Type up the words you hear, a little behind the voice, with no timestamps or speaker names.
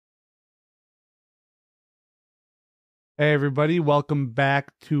Hey, everybody. Welcome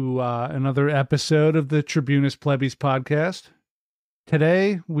back to another episode of the Tribunus Plebis podcast.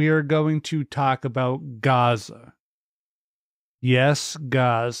 Today, we are going to talk about Gaza. Yes,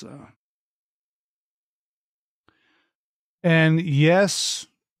 Gaza. And yes,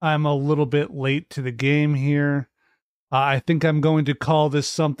 I'm a little bit late to the game here. I think I'm going to call this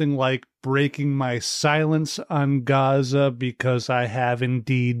something like breaking my silence on Gaza because I have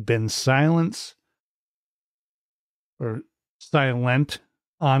indeed been silenced. Or silent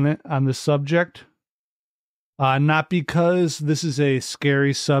on the subject. Not because this is a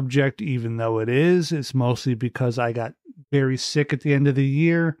scary subject, even though it is. It's mostly because I got very sick at the end of the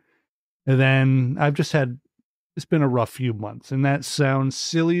year. And then it's been a rough few months. And that sounds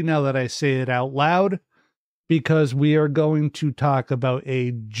silly now that I say it out loud, because we are going to talk about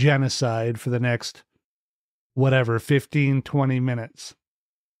a genocide for the next, 15, 20 minutes.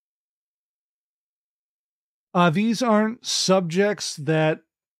 These aren't subjects that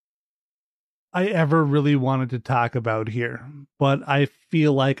I ever really wanted to talk about here, but I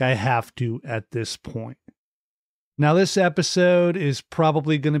feel like I have to at this point. Now, this episode is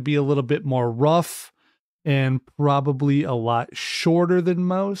probably going to be a little bit more rough and probably a lot shorter than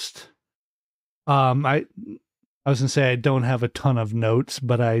most. I was going to say I don't have a ton of notes,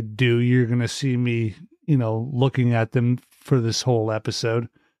 but I do. You're going to see me, looking at them for this whole episode.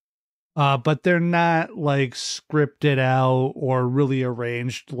 But they're not like scripted out or really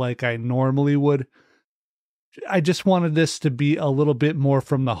arranged like I normally would. I just wanted this to be a little bit more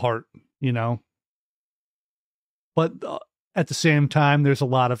from the heart, But at the same time, there's a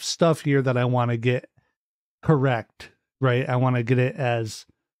lot of stuff here that I want to get correct, right? I want to get it as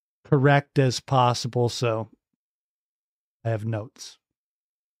correct as possible. So I have notes.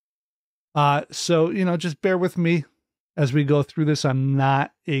 So, just bear with me as we go through this. I'm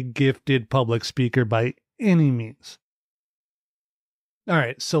not a gifted public speaker by any means. All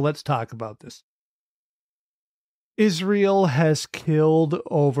right, so let's talk about this. Israel has killed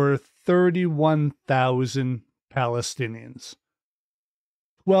over 31,000 Palestinians.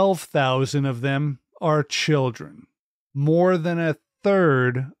 12,000 of them are children. More than a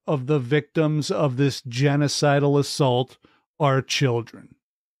third of the victims of this genocidal assault are children.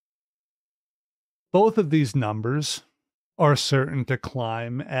 Both of these numbers are certain to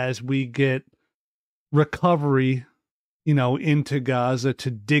climb as we get recovery, into Gaza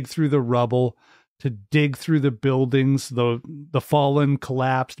to dig through the rubble, to dig through the buildings, the fallen,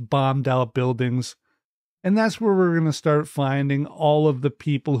 collapsed, bombed out buildings. And that's where we're going to start finding all of the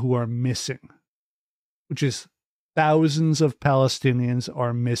people who are missing, which is thousands of Palestinians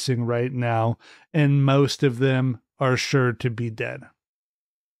are missing right now, and most of them are sure to be dead.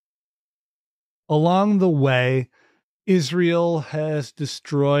 Along the way, Israel has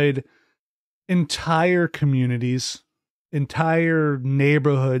destroyed entire communities, entire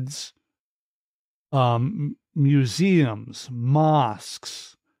neighborhoods, museums,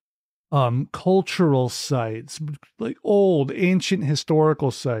 mosques, cultural sites, like old, ancient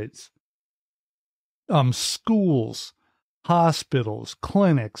historical sites, schools, hospitals,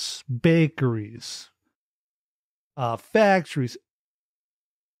 clinics, bakeries, factories.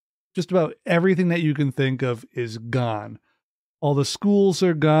 Just about everything that you can think of is gone. All the schools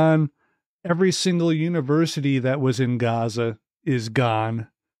are gone. Every single university that was in Gaza is gone.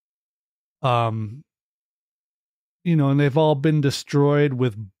 And they've all been destroyed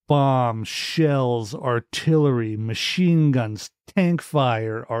with bombs, shells, artillery, machine guns, tank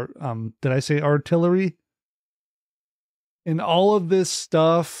fire, or did I say artillery? And all of this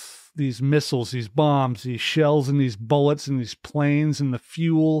stuff, these missiles, these bombs, these shells, and these bullets, and these planes, and the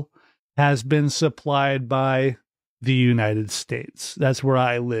fuel has been supplied by the United States. That's where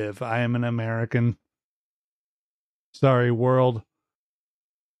I live. I am an American. Sorry, world.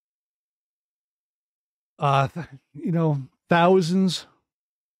 Thousands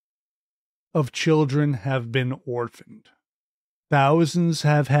of children have been orphaned. Thousands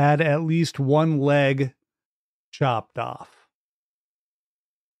have had at least one leg chopped off.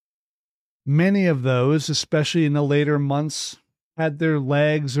 Many of those, especially in the later months, had their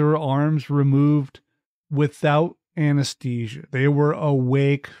legs or arms removed without anesthesia. They were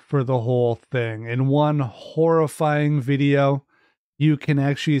awake for the whole thing. In one horrifying video, you can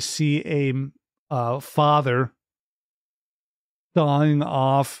actually see a father sawing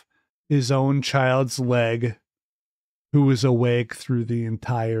off his own child's leg, who was awake through the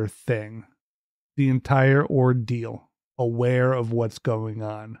entire thing, the entire ordeal, aware of what's going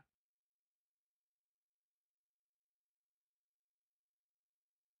on.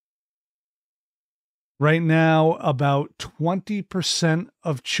 Right now, about 20%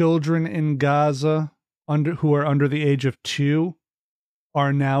 of children in Gaza who are under the age of 2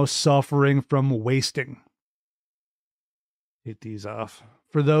 are now suffering from wasting. Take these off.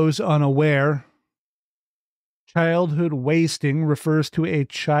 For those unaware, childhood wasting refers to a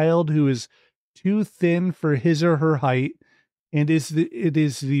child who is too thin for his or her height, and it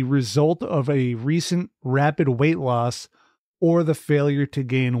is the result of a recent rapid weight loss or the failure to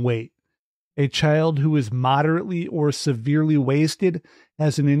gain weight. A child who is moderately or severely wasted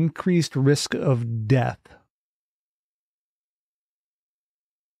has an increased risk of death.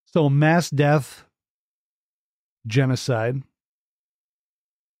 So mass death, genocide,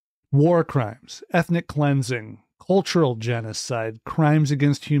 war crimes, ethnic cleansing, cultural genocide, crimes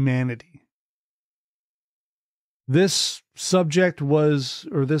against humanity. This subject was,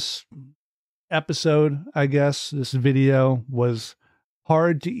 or this episode, I guess, this video was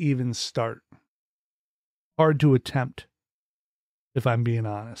hard to even start. Hard to attempt, if I'm being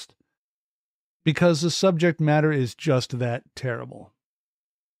honest. Because the subject matter is just that terrible.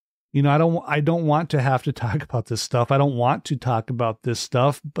 You know, I don't want to have to talk about this stuff. I don't want to talk about this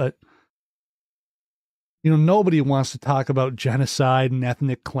stuff, but you know, nobody wants to talk about genocide and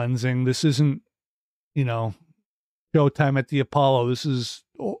ethnic cleansing. This isn't, you know, Showtime at the Apollo. This is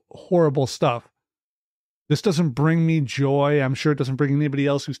horrible stuff. This doesn't bring me joy. I'm sure it doesn't bring anybody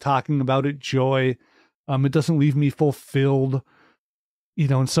else who's talking about it joy. It doesn't leave me fulfilled, you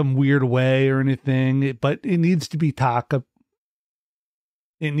know, in some weird way or anything, but it needs to be talked about.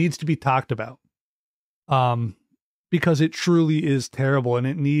 Because it truly is terrible and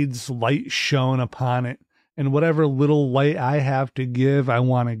it needs light shone upon it. And whatever little light I have to give, I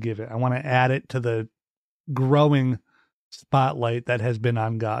want to give it. I want to add it to the growing spotlight that has been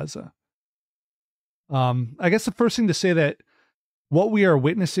on Gaza. I guess the first thing to say that what we are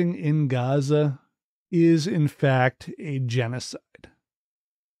witnessing in Gaza is in fact a genocide.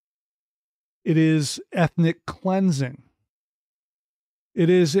 It is ethnic cleansing. It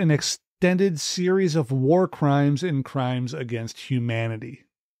is an extended series of war crimes and crimes against humanity.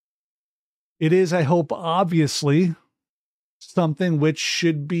 It is, I hope, obviously something which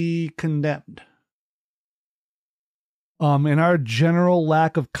should be condemned. And our general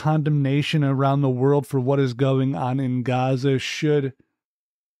lack of condemnation around the world for what is going on in Gaza should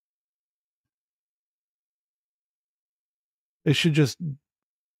just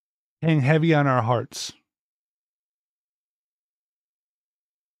hang heavy on our hearts.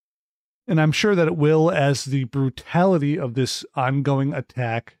 And I'm sure that it will as the brutality of this ongoing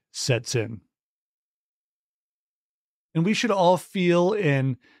attack sets in. And we should all feel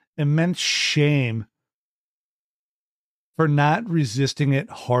an immense shame for not resisting it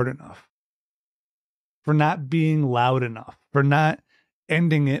hard enough, for not being loud enough, for not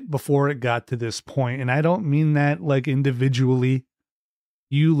ending it before it got to this point. And I don't mean that like individually.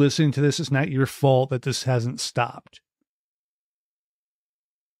 You listening to this, it's not your fault that this hasn't stopped.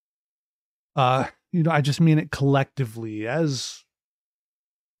 You know, I just mean it collectively, as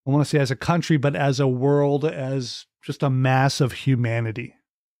I want to say as a country, but as a world, as just a mass of humanity.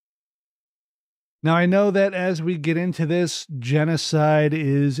 Now, I know that as we get into this, genocide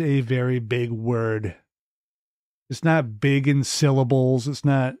is a very big word. It's not big in syllables. It's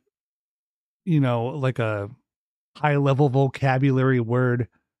not, you know, like a high-level vocabulary word,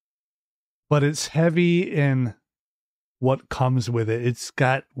 but it's heavy in what comes with it. It's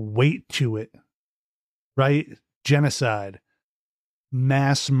got weight to it, right? Genocide,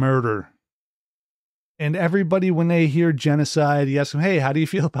 mass murder. And everybody, when they hear genocide, you ask them, hey, how do you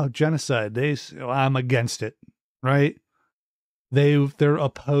feel about genocide? They say, well, I'm against it, right? They're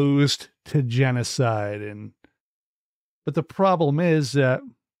opposed to genocide. But the problem is that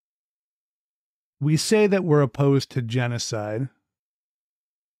we say that we're opposed to genocide,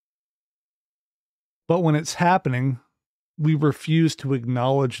 but when it's happening, we refuse to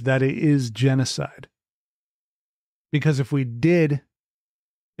acknowledge that it is genocide. Because if we did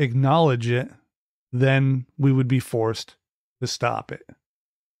acknowledge it, then we would be forced to stop it.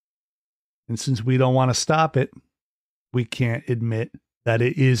 And since we don't want to stop it, we can't admit that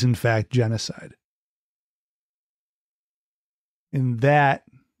it is in fact genocide. And that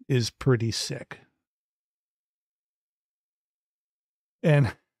is pretty sick.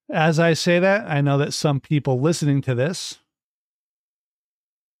 And as I say that, I know that some people listening to this,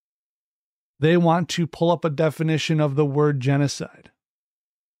 they want to pull up a definition of the word genocide.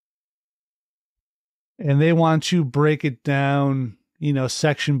 And they want to break it down, you know,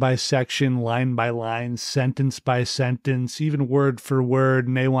 section by section, line by line, sentence by sentence, even word for word.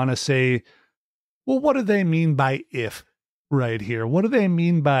 And they want to say, well, what do they mean by if right here? What do they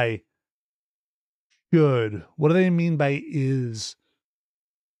mean by should? What do they mean by is?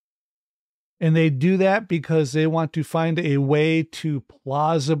 And they do that because they want to find a way to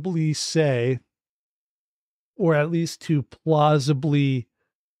plausibly say, or at least to plausibly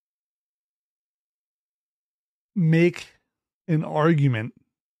make an argument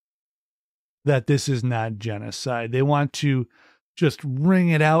that this is not genocide. They want to just wring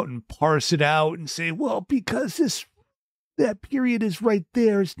it out and parse it out and say, well, because that period is right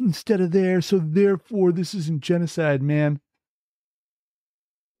there instead of there, so therefore this isn't genocide, man.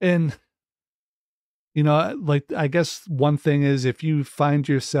 And, you know, like, I guess one thing is, if you find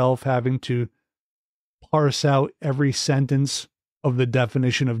yourself having to parse out every sentence of the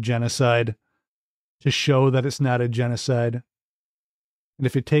definition of genocide to show that it's not a genocide, and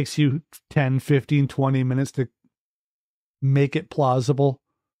if it takes you 10, 15, 20 minutes to make it plausible,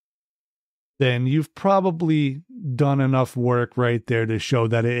 then you've probably done enough work right there to show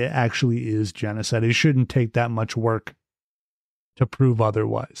that it actually is genocide. It shouldn't take that much work to prove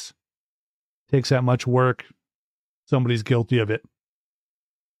otherwise. It takes that much work, somebody's guilty of it.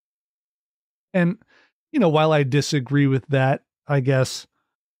 And, you know, while I disagree with that, I guess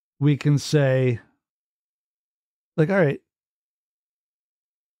we can say, like, all right,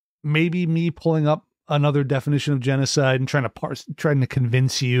 maybe me pulling up another definition of genocide and trying to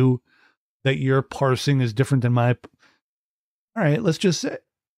convince you that your parsing is different than my. All right, let's just say,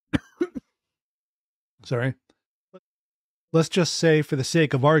 sorry. Let's just say, for the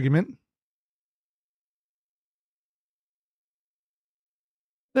sake of argument,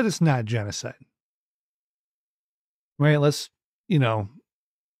 that it's not genocide. Right? Let's, you know,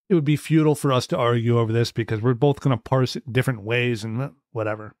 it would be futile for us to argue over this because we're both going to parse it different ways and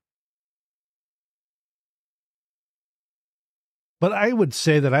whatever. But I would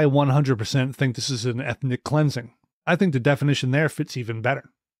say that I 100% think this is an ethnic cleansing. I think the definition there fits even better.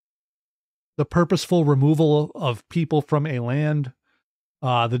 The purposeful removal of people from a land,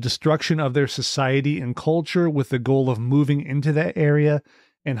 the destruction of their society and culture with the goal of moving into that area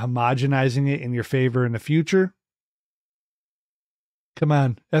and homogenizing it in your favor in the future. Come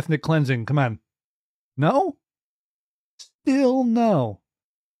on, ethnic cleansing, come on. No? Still no.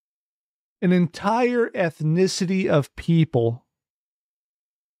 An entire ethnicity of people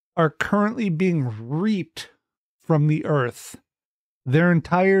are currently being reaped from the earth. Their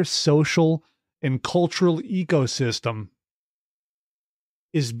entire social and cultural ecosystem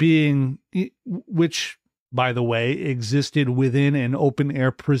is being, which, by the way, existed within an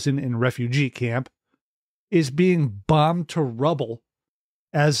open-air prison and refugee camp, is being bombed to rubble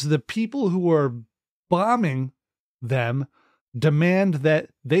as the people who are bombing them demand that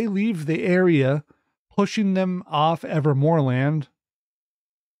they leave the area, pushing them off ever more land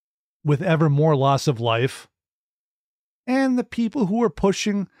with ever more loss of life. And the people who are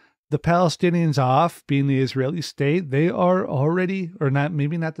pushing the Palestinians off, being the Israeli state, they are already, or not,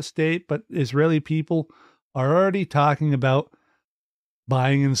 maybe not the state, but Israeli people are already talking about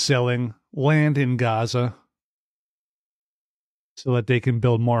buying and selling land in Gaza so that they can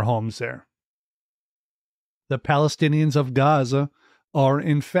build more homes there. The Palestinians of Gaza are,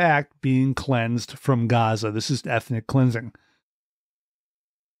 in fact, being cleansed from Gaza. This is ethnic cleansing.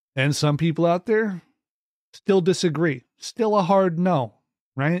 And some people out there still disagree. Still a hard no,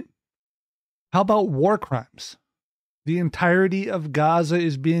 right? How about war crimes? The entirety of Gaza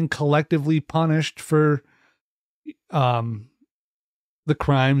is being collectively punished for the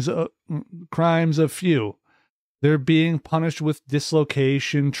crimes of few. They're being punished with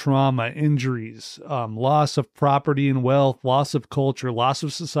dislocation, trauma, injuries, loss of property and wealth, loss of culture, loss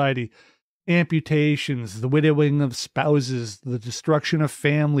of society, amputations, the widowing of spouses, the destruction of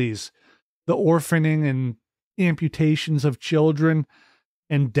families, the orphaning and amputations of children,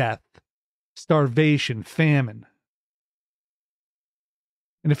 and death, starvation, famine.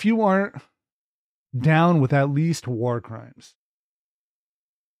 And if you aren't down with at least war crimes,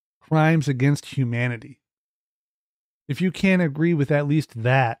 crimes against humanity, if you can't agree with at least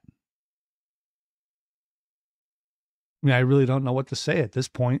that, I mean, I really don't know what to say at this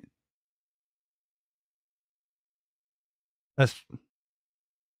point.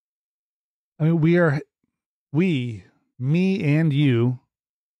 Me and you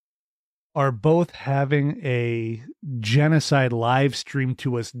are both having a genocide live stream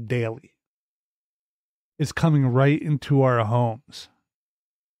to us daily. It's coming right into our homes.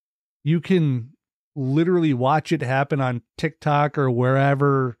 You can literally watch it happen on TikTok or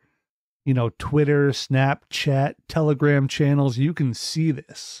wherever, you know, Twitter, Snapchat, Telegram channels. You can see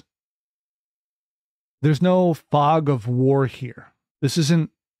this. There's no fog of war here. This isn't,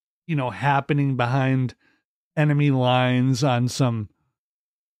 you know, happening behind enemy lines on some,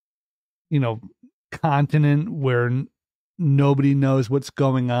 you know, continent where nobody knows what's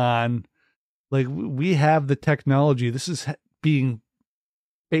going on. Like, we have the technology. This is being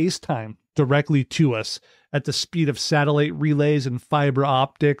FaceTime directly to us at the speed of satellite relays and fiber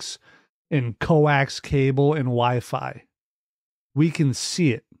optics and coax cable and Wi-Fi. We can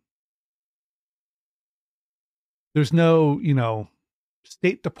see it. There's no,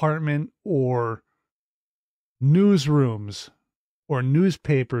 State Department or newsrooms or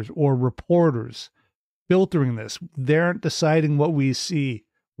newspapers or reporters filtering this. They aren't deciding what we see.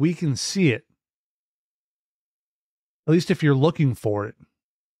 We can see it. At least if you're looking for it,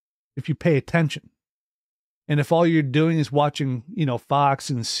 if you pay attention. And if all you're doing is watching, Fox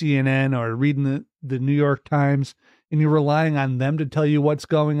and CNN or reading the New York Times, and you're relying on them to tell you what's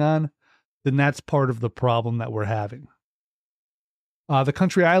going on, then that's part of the problem that we're having. The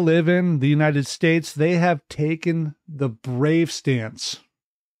country I live in, the United States, they have taken the brave stance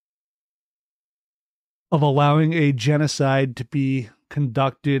of allowing a genocide to be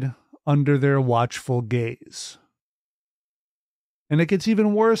conducted under their watchful gaze. And it gets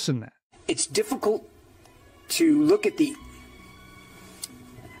even worse than that. It's difficult to look at the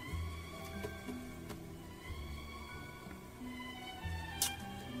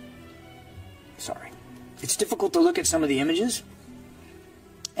It's difficult to look at some of the images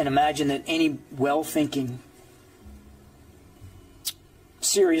and imagine that any well-thinking,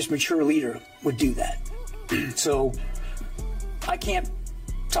 serious, mature leader would do that. So I can't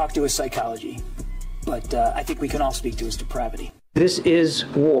talk to his psychology, but I think we can all speak to his depravity. This is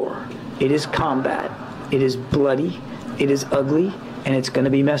war. It is combat. It is bloody. It is ugly, and it's going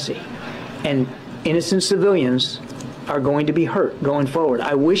to be messy. And innocent civilians are going to be hurt going forward.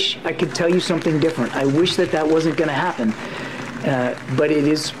 I wish I could tell you something different. I wish that wasn't going to happen, but it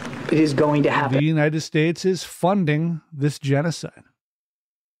is going to happen. The United States is funding this genocide.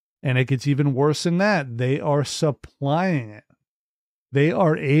 And it gets even worse than that. They are supplying it. They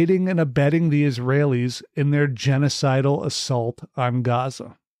are aiding and abetting the Israelis in their genocidal assault on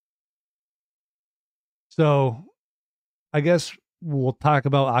Gaza. So I guess we'll talk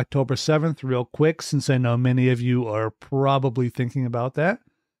about October 7th real quick, since I know many of you are probably thinking about that.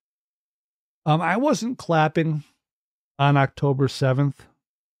 I wasn't clapping on October 7th.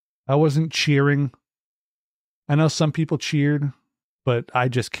 I wasn't cheering. I know some people cheered, but I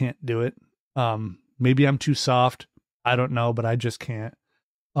just can't do it. Maybe I'm too soft. I don't know, but I just can't.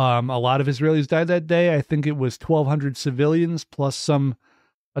 A lot of Israelis died that day. I think it was 1,200 civilians plus some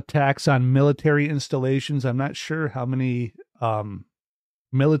attacks on military installations. I'm not sure how many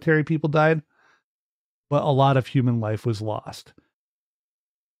military people died, but a lot of human life was lost.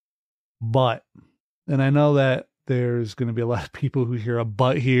 But, and I know that there's going to be a lot of people who hear a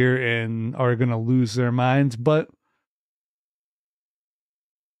but here and are going to lose their minds, but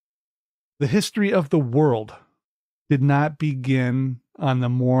the history of the world did not begin on the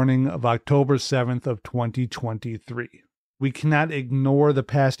morning of October 7th of 2023. We cannot ignore the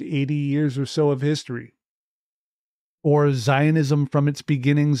past 80 years or so of history, or Zionism from its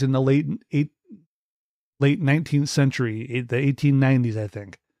beginnings in the late 19th century, the 1890s, I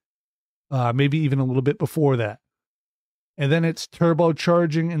think. Maybe even a little bit before that. And then it's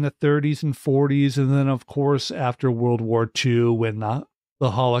turbocharging in the 30s and 40s, and then, of course, after World War II, when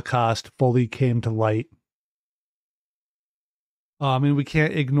the Holocaust fully came to light. And we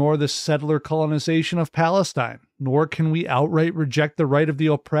can't ignore the settler colonization of Palestine, nor can we outright reject the right of the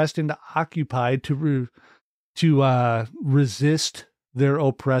oppressed and occupied to resist their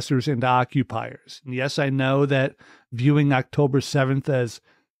oppressors and occupiers. And yes, I know that viewing October 7th as,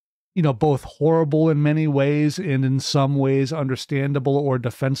 both horrible in many ways and in some ways understandable or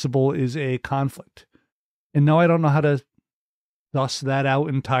defensible is a conflict. And no, I don't know how to suss that out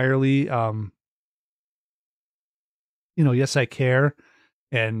entirely. Yes, I care.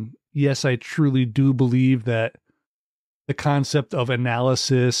 And yes, I truly do believe that the concept of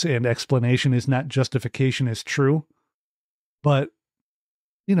analysis and explanation is not justification is true. But,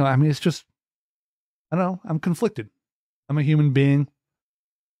 it's just, I don't know, I'm conflicted. I'm a human being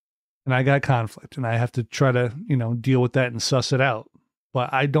and I got conflict and I have to try to, deal with that and suss it out.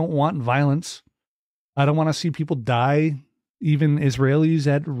 But I don't want violence. I don't want to see people die, even Israelis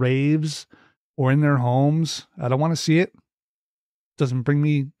at raves or in their homes. I don't want to see it. It doesn't bring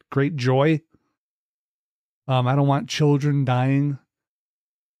me great joy. I don't want children dying,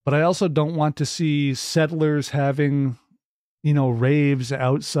 but I also don't want to see settlers having, raves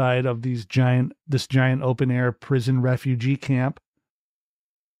outside of this giant open air prison refugee camp,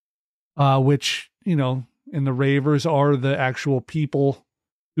 which, and the ravers are the actual people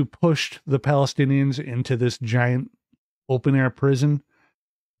who pushed the Palestinians into this giant open air prison,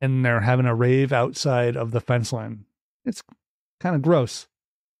 and they're having a rave outside of the fence line. It's kind of gross.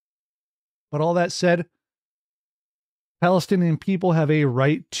 But all that said, Palestinian people have a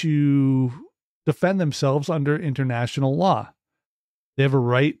right to defend themselves under international law. They have a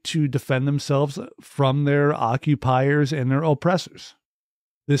right to defend themselves from their occupiers and their oppressors.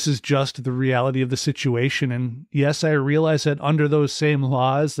 This is just the reality of the situation. And yes, I realize that under those same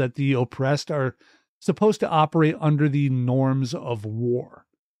laws that the oppressed are supposed to operate under the norms of war.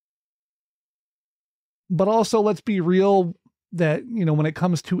 But also, let's be real that, when it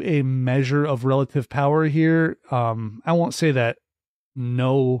comes to a measure of relative power here, I won't say that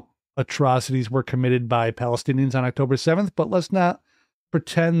no atrocities were committed by Palestinians on October 7th, but let's not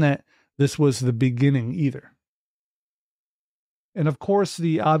pretend that this was the beginning either. And of course,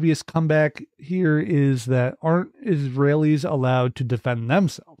 the obvious comeback here is that aren't Israelis allowed to defend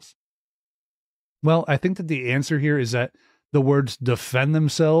themselves? Well, I think that the answer here is that the words defend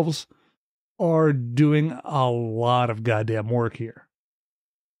themselves are doing a lot of goddamn work here.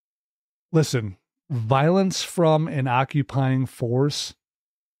 Listen, violence from an occupying force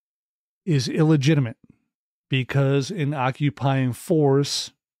is illegitimate because an occupying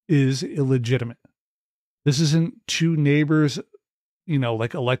force is illegitimate. This isn't two neighbors,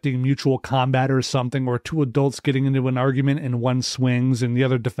 like electing mutual combat or something, or two adults getting into an argument and one swings and the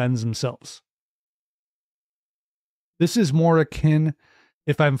other defends themselves. This is more akin,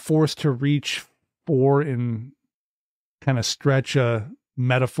 if I'm forced to reach for and kind of stretch a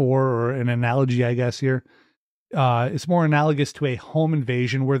metaphor or an analogy, I guess here, it's more analogous to a home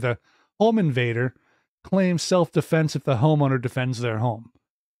invasion where the home invader claims self-defense if the homeowner defends their home.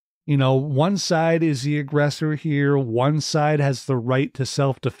 One side is the aggressor here, one side has the right to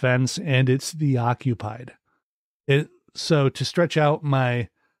self-defense, and it's the occupied. So to stretch out my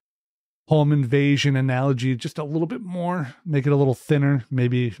home invasion analogy just a little bit more, make it a little thinner,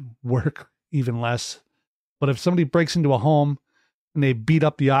 maybe work even less. But if somebody breaks into a home and they beat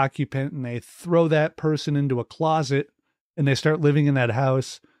up the occupant and they throw that person into a closet and they start living in that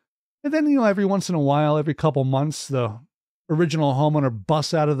house, and then, every once in a while, every couple months, the original homeowner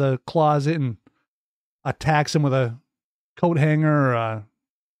busts out of the closet and attacks him with a coat hanger or a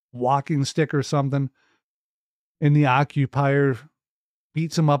walking stick or something, and the occupier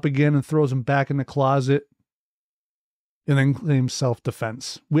beats him up again and throws him back in the closet, and then claims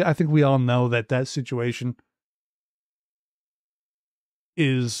self-defense. I think we all know that situation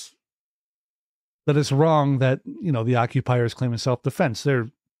is that it's wrong that, the occupier is claiming self-defense.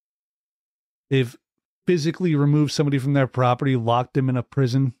 They've physically removed somebody from their property, locked them in a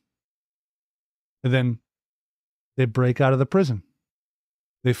prison, and then they break out of the prison.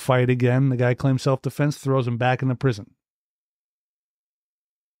 They fight again. The guy claims self-defense, throws him back in the prison.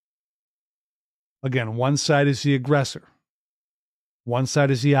 Again, one side is the aggressor. One side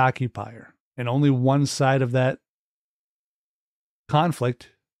is the occupier. And only one side of that conflict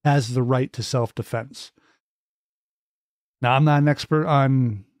has the right to self-defense. Now, I'm not an expert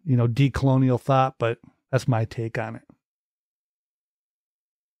on, decolonial thought, but that's my take on it.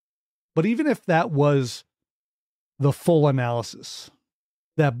 But even if that was the full analysis,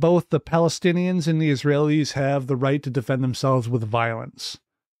 that both the Palestinians and the Israelis have the right to defend themselves with violence,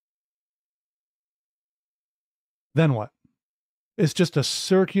 then what? It's just a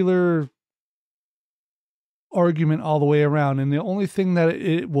circular argument all the way around. And the only thing that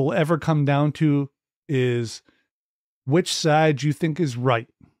it will ever come down to is which side you think is right.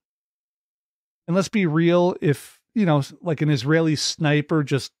 And let's be real, if, like an Israeli sniper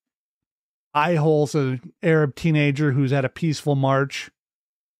just eye holes an Arab teenager who's at a peaceful march,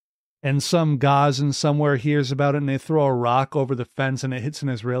 and some Gazan somewhere hears about it and they throw a rock over the fence and it hits an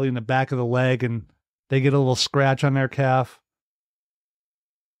Israeli in the back of the leg and they get a little scratch on their calf,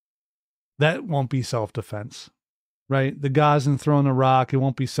 that won't be self-defense, right? The Gazan throwing a rock, it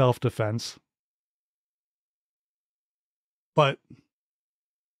won't be self-defense. But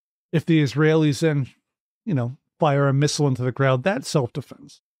if the Israelis then, fire a missile into the crowd, that's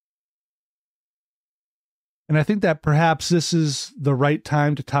self-defense. And I think that perhaps this is the right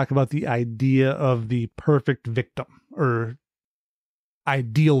time to talk about the idea of the perfect victim, or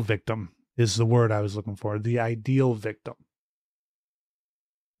ideal victim is the word I was looking for, the ideal victim.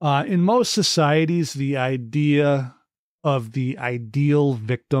 In most societies, the idea of the ideal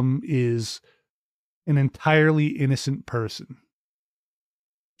victim is an entirely innocent person.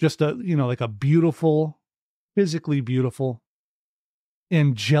 Just like a beautiful, physically beautiful,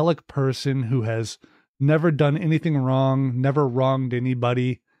 angelic person who has never done anything wrong, never wronged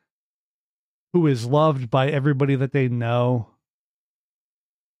anybody, who is loved by everybody that they know,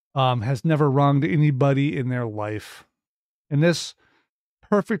 has never wronged anybody in their life. And this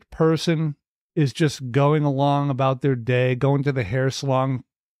perfect person is just going along about their day, going to the hair salon,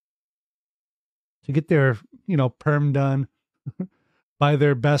 to get their, perm done by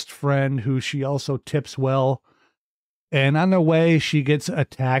their best friend, who she also tips well. And on the way, she gets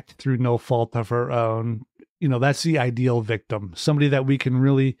attacked through no fault of her own. That's the ideal victim, somebody that we can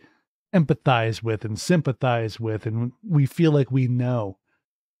really empathize with and sympathize with, and we feel like we know.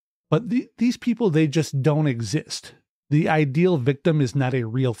 But these people, they just don't exist. The ideal victim is not a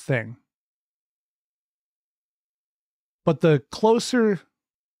real thing. But the closer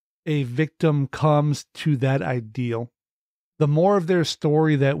a victim comes to that ideal, the more of their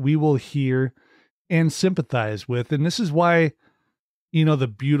story that we will hear and sympathize with. And this is why, the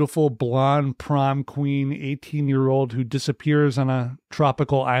beautiful blonde prom queen, 18-year-old who disappears on a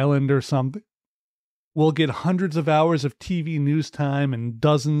tropical island or something will get hundreds of hours of TV news time and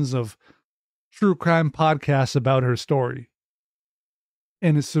dozens of true crime podcasts about her story.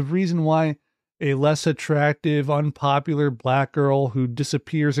 And it's the reason why a less attractive, unpopular black girl who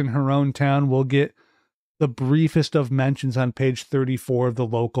disappears in her own town will get the briefest of mentions on page 34 of the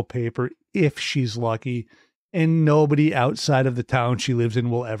local paper, if she's lucky, and nobody outside of the town she lives in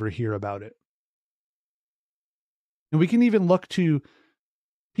will ever hear about it. And we can even look to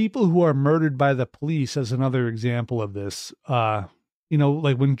people who are murdered by the police as another example of this.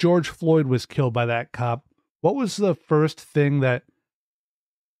 Like when George Floyd was killed by that cop, what was the first thing that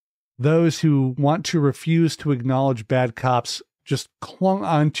those who want to refuse to acknowledge bad cops just clung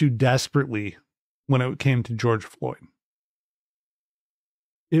onto desperately when it came to George Floyd?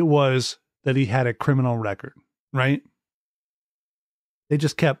 It was that he had a criminal record, right? They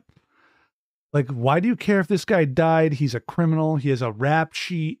just kept, like, why do you care if this guy died? He's a criminal. He has a rap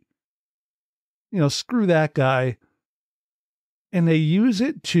sheet. Screw that guy. And they use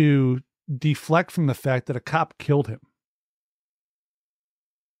it to deflect from the fact that a cop killed him.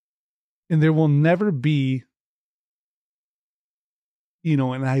 And there will never be,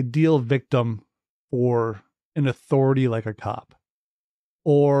 an ideal victim for an authority like a cop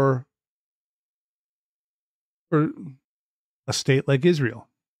or a state like Israel.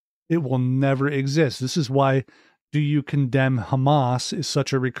 It will never exist. This is why do you condemn Hamas is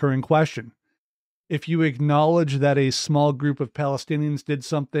such a recurring question. If you acknowledge that a small group of Palestinians did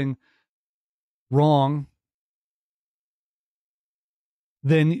something wrong,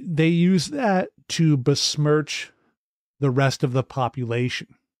 then they use that to besmirch the rest of the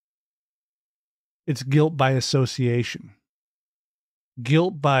population. It's guilt by association.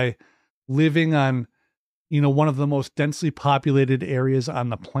 Guilt by living on, one of the most densely populated areas on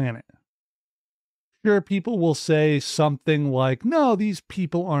the planet. Sure, people will say something like, no, these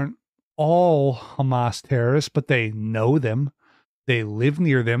people aren't all Hamas terrorists, but they know them. They live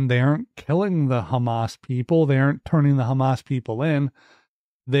near them. They aren't killing the Hamas people. They aren't turning the Hamas people in.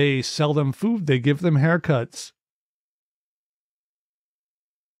 They sell them food. They give them haircuts.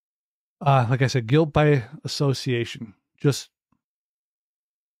 Like I said, guilt by association. Just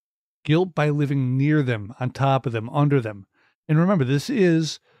guilt by living near them, on top of them, under them. And remember, this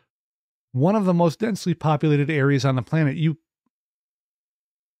is one of the most densely populated areas on the planet.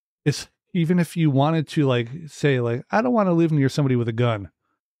 It's even if you wanted to say I don't want to live near somebody with a gun.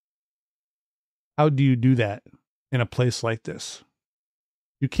 How do you do that in a place like this?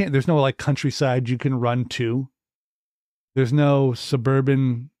 You can't, there's no countryside you can run to. There's no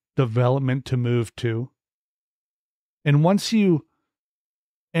suburban development to move to. And once you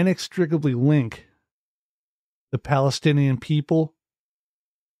inextricably link the Palestinian people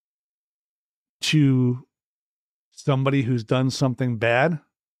to somebody who's done something bad,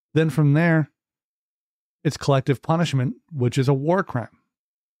 then from there, it's collective punishment, which is a war crime.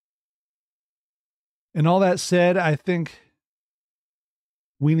 And all that said, I think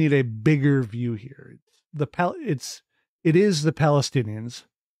we need a bigger view here. It is the Palestinians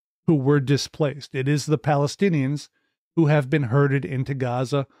who were displaced. It is the Palestinians who have been herded into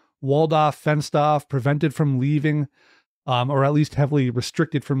Gaza, walled off, fenced off, prevented from leaving, or at least heavily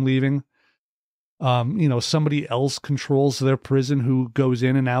restricted from leaving. Somebody else controls their prison, who goes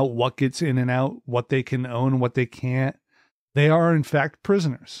in and out, what gets in and out, what they can own, what they can't. They are, in fact,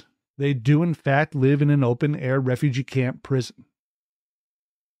 prisoners. They do, in fact, live in an open-air refugee camp prison.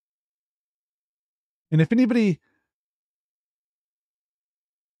 And if anybody,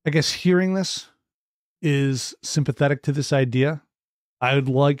 I guess, hearing this is sympathetic to this idea, I would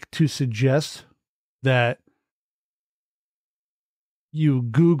like to suggest that you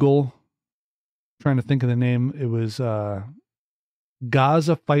Google, trying to think of the name, it was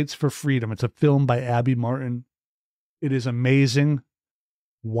Gaza Fights for Freedom. It's a film by Abby Martin. It is amazing.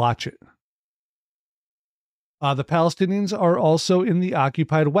 Watch it. The Palestinians are also in the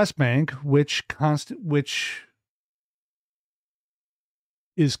occupied West Bank, which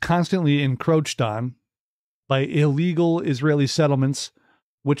is constantly encroached on by illegal Israeli settlements,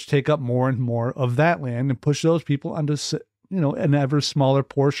 which take up more and more of that land and push those people onto, an ever smaller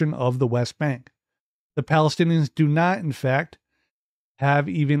portion of the West Bank. The Palestinians do not, in fact, have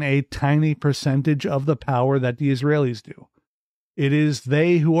even a tiny percentage of the power that the Israelis do. It is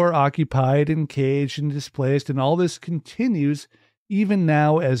they who are occupied and caged and displaced, and all this continues even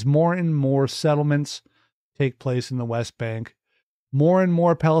now as more and more settlements take place in the West Bank. More and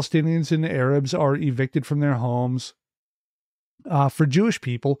more Palestinians and Arabs are evicted from their homes. For Jewish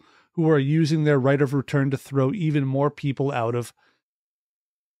people who are using their right of return to throw even more people out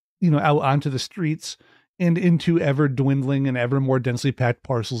onto the streets and into ever dwindling and ever more densely packed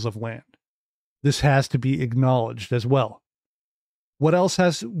parcels of land. This has to be acknowledged as well. What else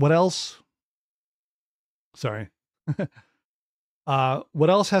has to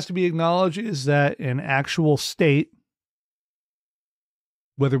be acknowledged is that an actual state,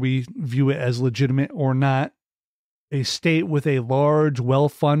 whether we view it as legitimate or not, a state with a large,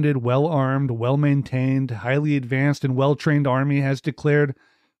 well-funded, well-armed, well-maintained, highly advanced, and well-trained army has declared,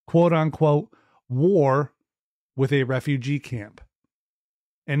 quote-unquote, war with a refugee camp.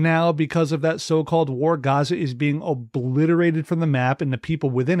 And now, because of that so-called war, Gaza is being obliterated from the map, and the people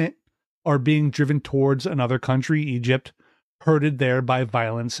within it are being driven towards another country, Egypt, herded there by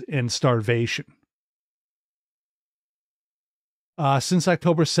violence and starvation. Since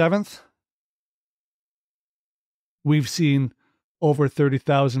October 7th, we've seen over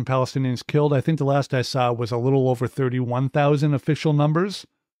 30,000 Palestinians killed. I think the last I saw was a little over 31,000 official numbers.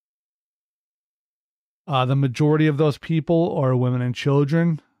 The majority of those people are women and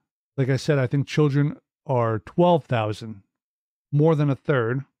children. Like I said, I think children are 12,000, more than a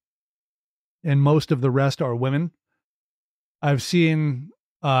third, and most of the rest are women. I've seen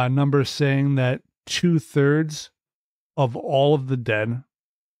numbers saying that 2/3 of all of the dead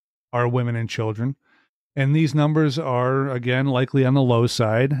are women and children. And these numbers are, again, likely on the low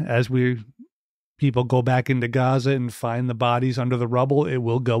side. As people go back into Gaza and find the bodies under the rubble, it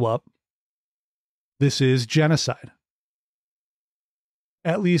will go up. This is genocide.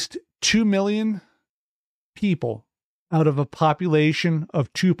 At least 2 million people out of a population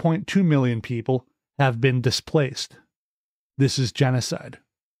of 2.2 million people have been displaced. This is genocide.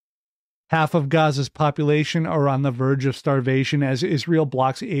 Half of Gaza's population are on the verge of starvation as Israel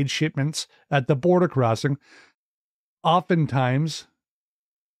blocks aid shipments at the border crossing. Oftentimes,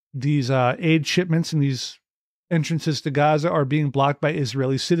 these aid shipments and these entrances to Gaza are being blocked by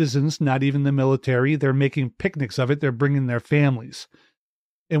Israeli citizens, not even the military. They're making picnics of it. They're bringing their families.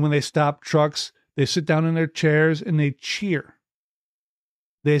 And when they stop trucks, they sit down in their chairs and they cheer.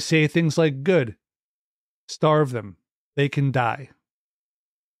 They say things like, "Good, starve them. They can die.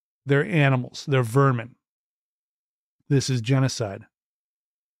 They're animals. They're vermin." This is genocide.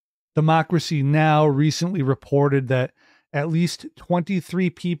 Democracy Now! Recently reported that at least 23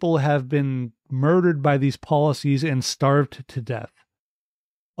 people have been murdered by these policies and starved to death.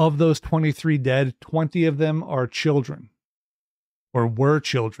 Of those 23 dead, 20 of them are children. Or were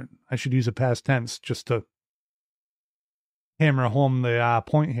children. I should use a past tense just to hammer home the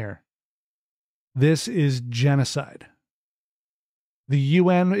point here. This is genocide. The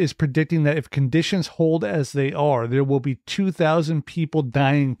UN is predicting that if conditions hold as they are, there will be 2,000 people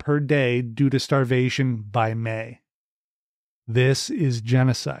dying per day due to starvation by May. This is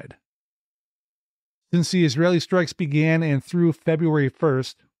genocide. Since the Israeli strikes began and through February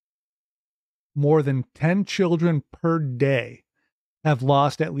 1st, more than 10 children per day have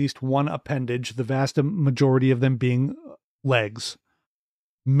lost at least one appendage, the vast majority of them being legs.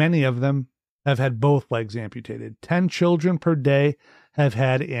 Many of them have had both legs amputated. 10 children per day have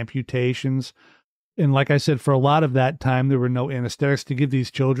had amputations. And like I said, for a lot of that time, there were no anesthetics to give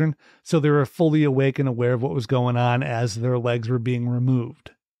these children, so they were fully awake and aware of what was going on as their legs were being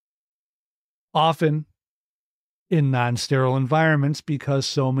removed. Often in non-sterile environments because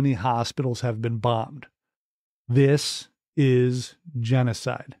so many hospitals have been bombed. This is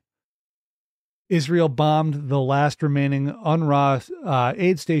genocide. Israel bombed the last remaining UNRWA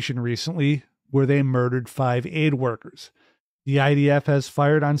aid station recently, where they murdered 5 aid workers. The IDF has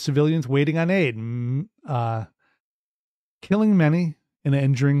fired on civilians waiting on aid, killing many and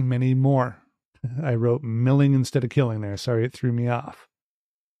injuring many more. I wrote milling instead of killing there. Sorry, it threw me off.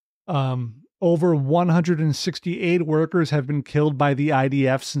 Over 160 aid workers have been killed by the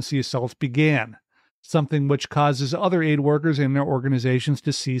IDF since the assaults began, something which causes other aid workers and their organizations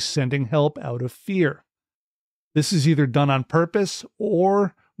to cease sending help out of fear. This is either done on purpose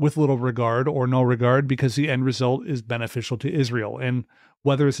or with little regard or no regard because the end result is beneficial to Israel. And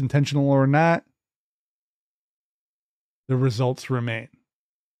whether it's intentional or not, the results remain.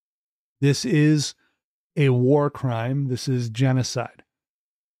 This is a war crime. This is genocide.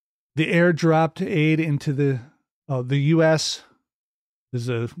 The airdropped aid into the U.S. This is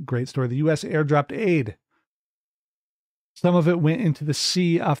a great story. The U.S. airdropped aid. Some of it went into the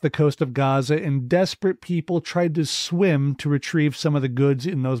sea off the coast of Gaza, and desperate people tried to swim to retrieve some of the goods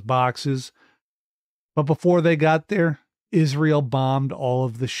in those boxes. But before they got there, Israel bombed all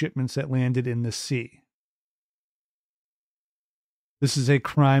of the shipments that landed in the sea. This is a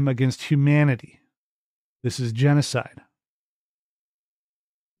crime against humanity. This is genocide.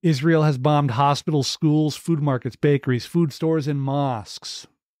 Israel has bombed hospitals, schools, food markets, bakeries, food stores, and mosques.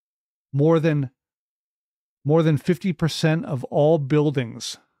 More than 50% of all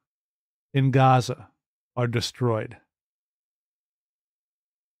buildings in Gaza are destroyed.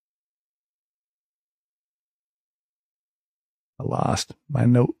 I lost my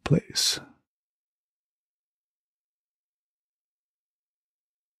note place.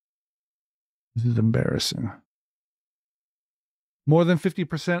 This is embarrassing. More than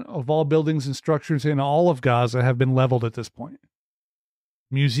 50% of all buildings and structures in all of Gaza have been leveled at this point.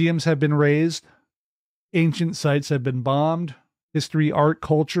 Museums have been razed. Ancient sites have been bombed. History, art,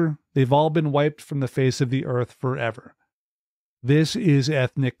 culture, they've all been wiped from the face of the earth forever. This is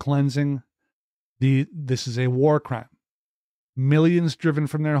ethnic cleansing. This is a war crime. Millions driven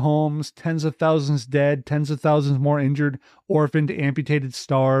from their homes, tens of thousands dead, tens of thousands more injured, orphaned, amputated,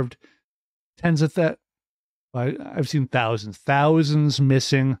 starved, I've seen thousands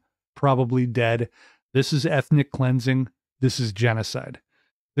missing, probably dead. This is ethnic cleansing. This is genocide.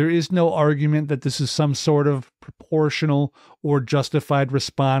 There is no argument that this is some sort of proportional or justified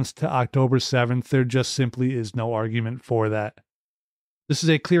response to October 7th. There just simply is no argument for that. This is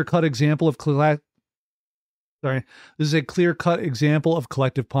a clear-cut example of collective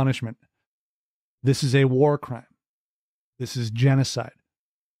punishment. This is a war crime. This is genocide.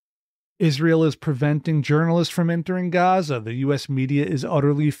 Israel is preventing journalists from entering Gaza. The U.S. media is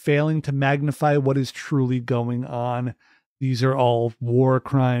utterly failing to magnify what is truly going on. These are all war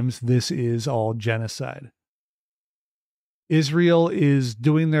crimes. This is all genocide. Israel is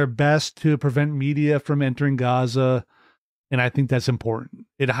doing their best to prevent media from entering Gaza, and I think that's important.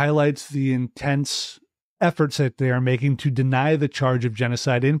 It highlights the intense efforts that they are making to deny the charge of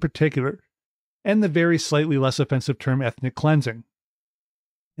genocide in particular, and the very slightly less offensive term ethnic cleansing.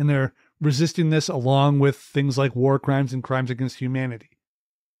 And they're resisting this along with things like war crimes and crimes against humanity.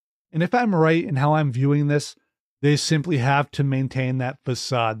 And if I'm right in how I'm viewing this, they simply have to maintain that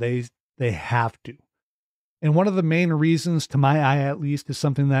facade. They have to. And one of the main reasons, to my eye at least, is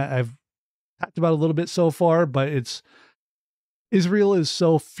something that I've talked about a little bit so far, but it's Israel is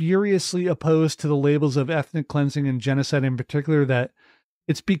so furiously opposed to the labels of ethnic cleansing and genocide in particular that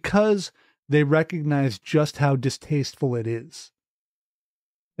it's because they recognize just how distasteful it is.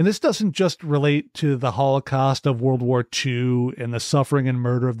 And this doesn't just relate to the Holocaust of World War II and the suffering and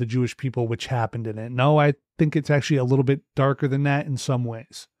murder of the Jewish people which happened in it. No, I think it's actually a little bit darker than that in some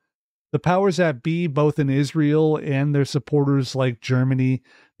ways. The powers that be, both in Israel and their supporters like Germany,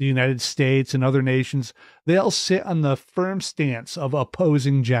 the United States, and other nations, they all sit on the firm stance of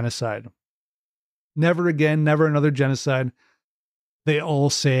opposing genocide. Never again, never another genocide. They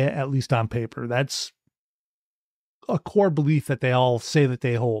all say it, at least on paper. That's a core belief that they all say that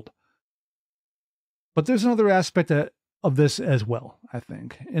they hold. But there's another aspect of this as well, I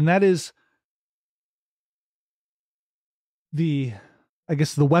think, and that is the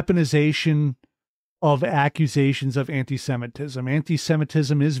weaponization of accusations of anti-Semitism.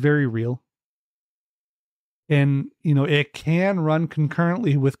 Anti-Semitism is very real. And, it can run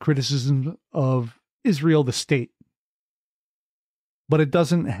concurrently with criticism of Israel, the state. But it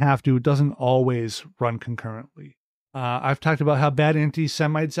doesn't have to. It doesn't always run concurrently. I've talked about how bad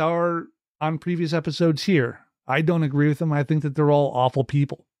anti-Semites are on previous episodes here. I don't agree with them. I think that they're all awful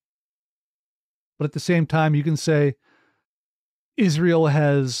people. But at the same time, you can say Israel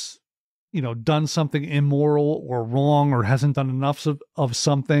has, done something immoral or wrong or hasn't done enough of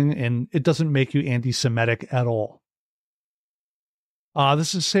something, and it doesn't make you anti-Semitic at all. This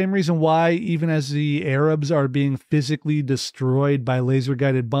is the same reason why, even as the Arabs are being physically destroyed by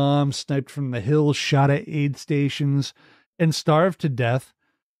laser-guided bombs, sniped from the hills, shot at aid stations, and starved to death,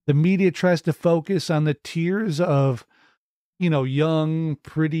 the media tries to focus on the tears of, young,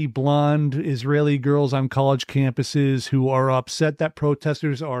 pretty, blonde Israeli girls on college campuses who are upset that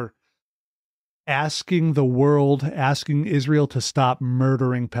protesters are asking Israel to stop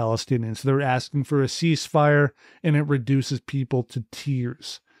murdering Palestinians. They're asking for a ceasefire, and it reduces people to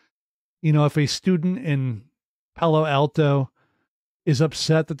tears. If a student in Palo Alto is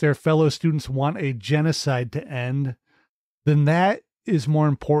upset that their fellow students want a genocide to end, then that is more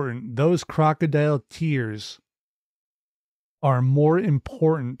important. Those crocodile tears are more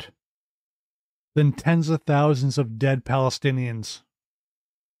important than tens of thousands of dead Palestinians.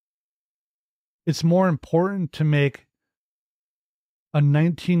 It's more important to make a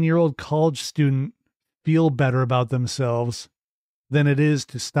 19-year-old college student feel better about themselves than it is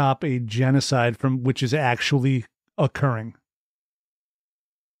to stop a genocide from which is actually occurring.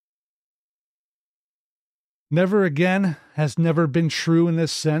 Never again has never been true in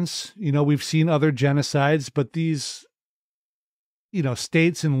this sense. You know, we've seen other genocides, but these, you know,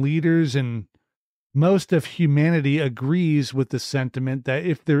 states and leaders and most of humanity agrees with the sentiment that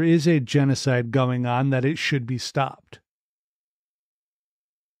if there is a genocide going on, that it should be stopped.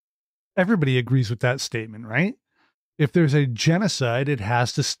 Everybody agrees with that statement, right? If there's a genocide, it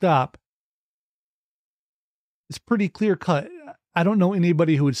has to stop. It's pretty clear cut. I don't know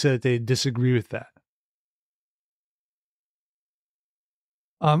anybody who would say that they disagree with that.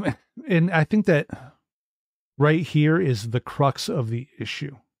 And I think that right here is the crux of the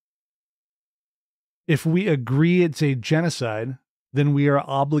issue. If we agree it's a genocide, then we are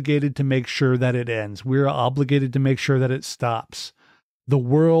obligated to make sure that it ends. We are obligated to make sure that it stops. The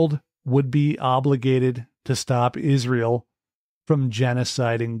world would be obligated to stop Israel from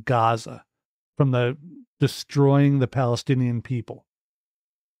genociding Gaza, from destroying the Palestinian people.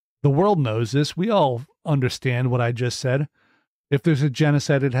 The world knows this. We all understand what I just said. If there's a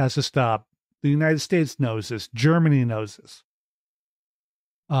genocide, it has to stop. The United States knows this. Germany knows this.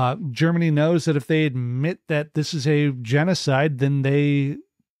 Germany knows that if they admit that this is a genocide, then they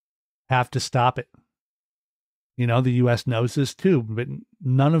have to stop it. You know, the U.S. knows this too, but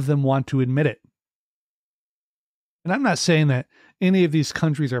none of them want to admit it. And I'm not saying that any of these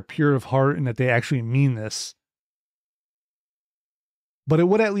countries are pure of heart and that they actually mean this, but it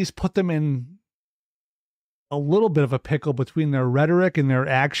would at least put them in a little bit of a pickle between their rhetoric and their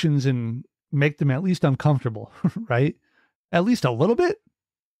actions and make them at least uncomfortable, right? At least a little bit,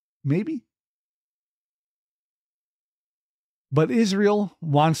 maybe. But Israel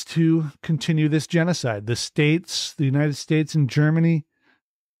wants to continue this genocide. The states, the United States and Germany,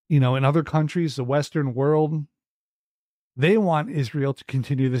 you know, and other countries, the Western world, they want Israel to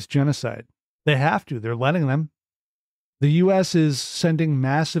continue this genocide. They have to. They're letting them. The U.S. is sending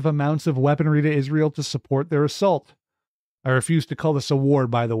massive amounts of weaponry to Israel to support their assault. I refuse to call this a war,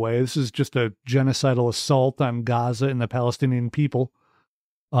 by the way. This is just a genocidal assault on Gaza and the Palestinian people.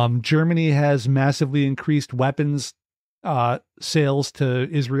 Germany has massively increased weapons sales to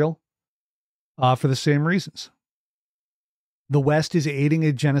Israel for the same reasons. The West is aiding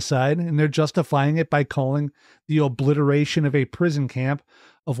a genocide, and they're justifying it by calling the obliteration of a prison camp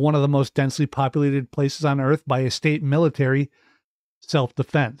of one of the most densely populated places on earth by a state military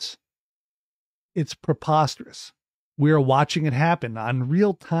self-defense. It's preposterous. We are watching it happen on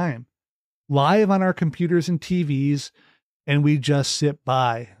real time, live on our computers and TVs, and we just sit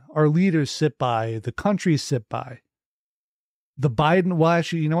by. Our leaders sit by. The countries sit by. The Biden, well,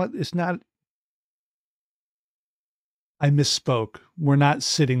 actually, you know what? It's not. I misspoke. We're not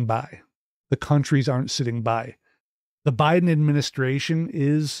sitting by. The countries aren't sitting by. The Biden administration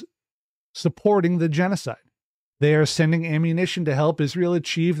is supporting the genocide. They are sending ammunition to help Israel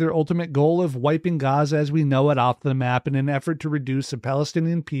achieve their ultimate goal of wiping Gaza as we know it off the map in an effort to reduce the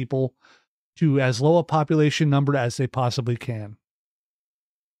Palestinian people to as low a population number as they possibly can.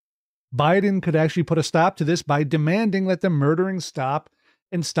 Biden could actually put a stop to this by demanding that the murdering stop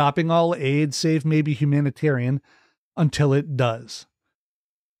and stopping all aid, save maybe humanitarian, until it does.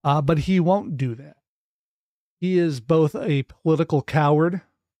 But he won't do that. He is both a political coward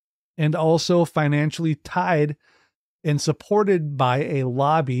and also financially tied and supported by a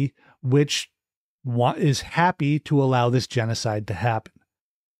lobby which is happy to allow this genocide to happen.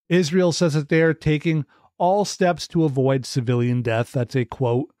 Israel says that they are taking all steps to avoid civilian death. That's a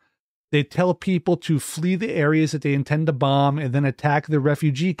quote. They tell people to flee the areas that they intend to bomb and then attack the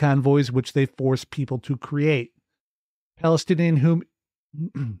refugee convoys which they force people to create. Palestinian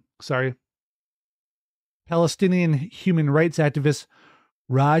human rights activist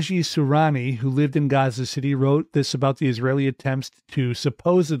Raji Sourani, who lived in Gaza City, wrote this about the Israeli attempts to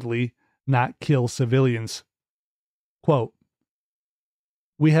supposedly not kill civilians. Quote,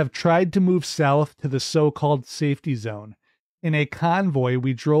 "We have tried to move south to the so-called safety zone. In a convoy,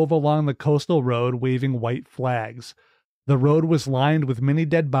 we drove along the coastal road waving white flags. The road was lined with many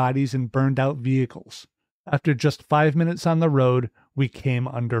dead bodies and burned out vehicles. After just 5 minutes on the road, we came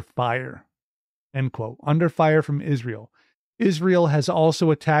under fire." End quote. Under fire from Israel. Israel has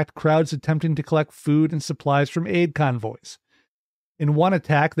also attacked crowds attempting to collect food and supplies from aid convoys. In one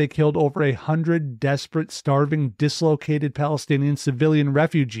attack, they killed over 100 desperate, starving, dislocated Palestinian civilian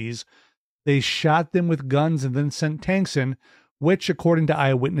refugees. They shot them with guns and then sent tanks in, which, according to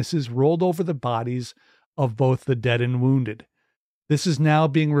eyewitnesses, rolled over the bodies of both the dead and wounded. This is now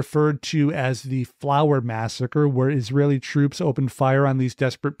being referred to as the Flower Massacre, where Israeli troops opened fire on these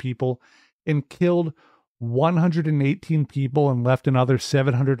desperate people and killed 118 people and left another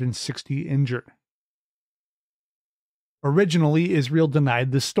 760 injured. Originally, Israel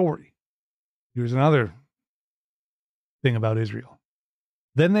denied this story. Here's another thing about Israel.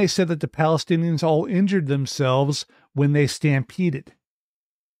 Then they said that the Palestinians all injured themselves when they stampeded.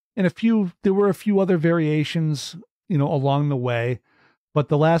 And there were a few other variations, along the way, but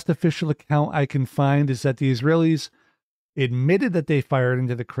the last official account I can find is that the Israelis admitted that they fired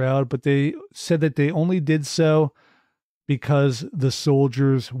into the crowd, but they said that they only did so because the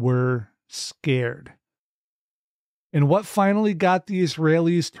soldiers were scared. And what finally got the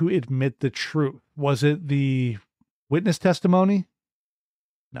Israelis to admit the truth? Was it the witness testimony?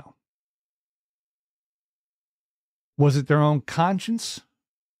 No. Was it their own conscience?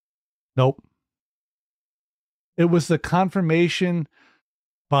 Nope. It was the confirmation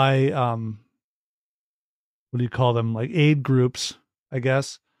by, what do you call them? Like aid groups, I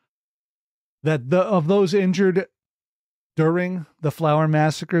guess, that of those injured during the Flower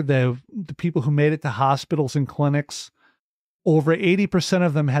Massacre, the people who made it to hospitals and clinics, over 80%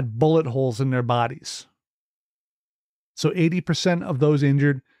 of them had bullet holes in their bodies. So 80% of those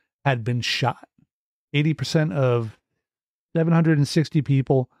injured had been shot. 80% of 760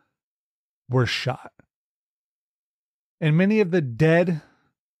 people were shot. And many of the dead,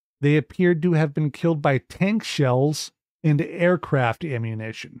 they appeared to have been killed by tank shells and aircraft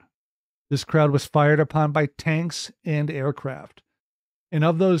ammunition. This crowd was fired upon by tanks and aircraft. And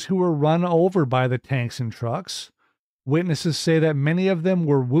of those who were run over by the tanks and trucks, witnesses say that many of them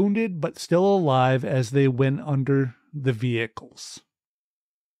were wounded but still alive as they went under the vehicles.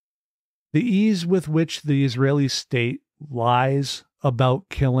 The ease with which the Israeli state lies about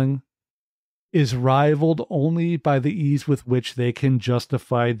killing is rivaled only by the ease with which they can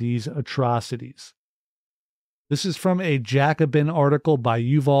justify these atrocities. This is from a Jacobin article by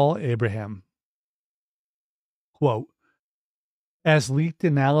Yuval Abraham. Quote, as leaked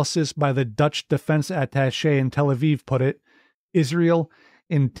analysis by the Dutch defense attaché in Tel Aviv put it, Israel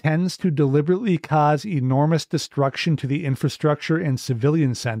intends to deliberately cause enormous destruction to the infrastructure and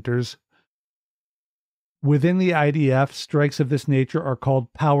civilian centers. Within the IDF, strikes of this nature are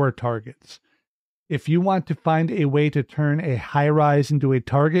called power targets. If you want to find a way to turn a high-rise into a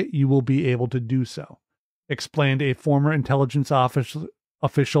target, you will be able to do so, explained a former intelligence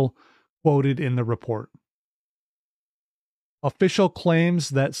official quoted in the report. Official claims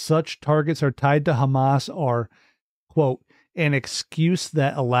that such targets are tied to Hamas are, quote, an excuse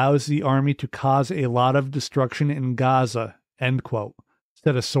that allows the army to cause a lot of destruction in Gaza, end quote,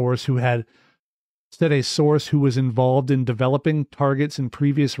 said a source who was involved in developing targets in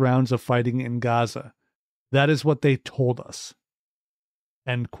previous rounds of fighting in Gaza. That is what they told us,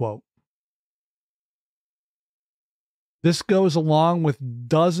 end quote. This goes along with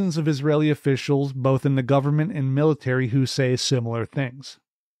dozens of Israeli officials, both in the government and military, who say similar things.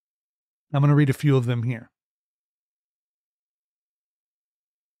 I'm going to read a few of them here.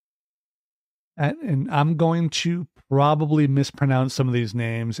 And I'm going to probably mispronounce some of these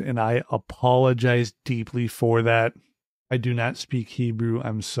names, and I apologize deeply for that. I do not speak Hebrew.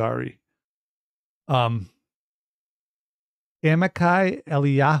 I'm sorry. Amichai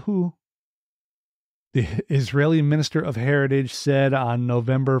Eliyahu, the Israeli Minister of Heritage, said on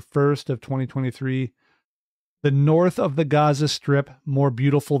November 1st of 2023, the north of the Gaza Strip more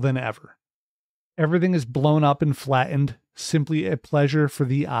beautiful than ever. Everything is blown up and flattened, simply a pleasure for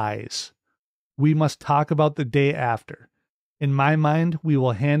the eyes. We must talk about the day after. In my mind, we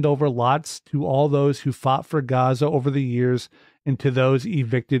will hand over lots to all those who fought for Gaza over the years and to those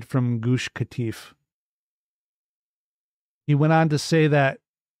evicted from Gush Katif. He went on to say that,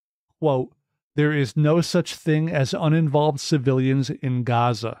 quote, there is no such thing as uninvolved civilians in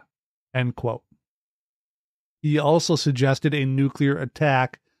Gaza, end quote. He also suggested a nuclear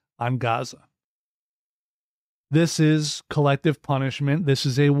attack on Gaza. This is collective punishment. This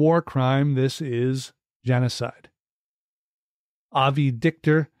is a war crime. This is genocide. Avi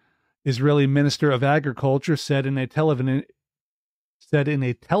Dichter, Israeli Minister of Agriculture, said in a television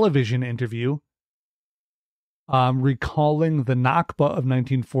interview, recalling the Nakba of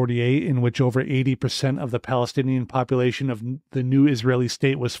 1948, in which over 80% of the Palestinian population of the new Israeli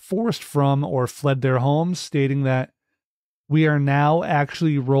state was forced from or fled their homes, stating that we are now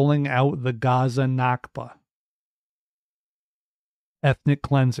actually rolling out the Gaza Nakba. ethnic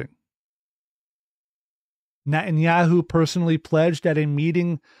cleansing. Netanyahu personally pledged at a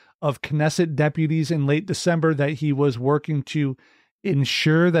meeting of Knesset deputies in late December that he was working to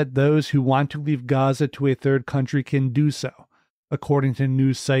ensure that those who want to leave Gaza to a third country can do so, according to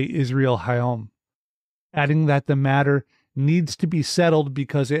news site Israel Hayom, adding that the matter needs to be settled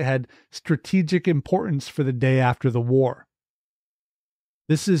because it had strategic importance for the day after the war.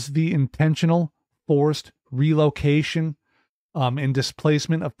 This is the intentional, forced relocation and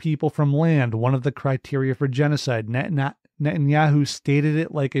displacement of people from land, one of the criteria for genocide. Netanyahu stated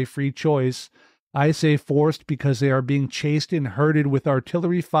it like a free choice. I say forced because they are being chased and herded with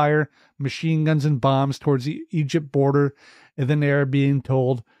artillery fire, machine guns, and bombs towards the Egypt border, and then they are being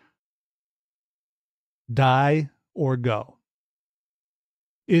told, die or go.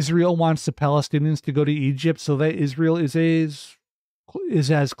 Israel wants the Palestinians to go to Egypt so that Israel is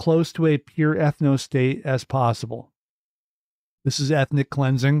as close to a pure ethno-state as possible. This is ethnic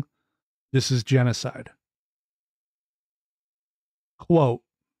cleansing. This is genocide. Quote.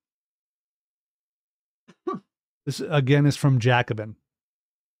 This again is from Jacobin.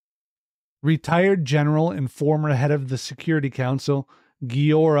 Retired general and former head of the Security Council,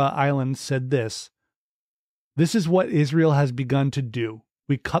 Giora Island, said this. This is what Israel has begun to do.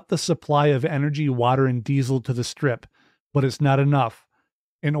 We cut the supply of energy, water, and diesel to the strip, but it's not enough.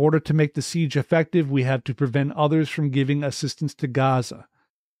 In order to make the siege effective, we have to prevent others from giving assistance to Gaza.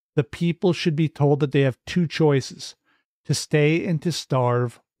 The people should be told that they have two choices, to stay and to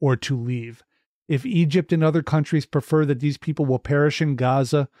starve, or to leave. If Egypt and other countries prefer that these people will perish in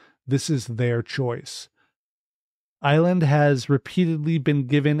Gaza, this is their choice. Island has repeatedly been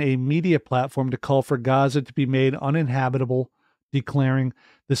given a media platform to call for Gaza to be made uninhabitable, declaring,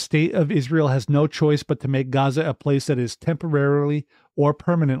 the state of Israel has no choice but to make Gaza a place that is temporarily or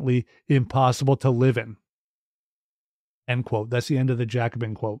permanently impossible to live in. End quote. That's the end of the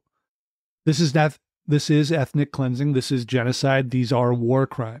Jacobin quote. This is ethnic cleansing. This is genocide. These are war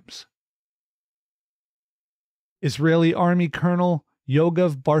crimes. Israeli Army Colonel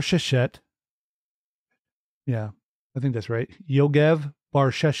Yogav Barsheshet, yeah, I think that's right, Yogav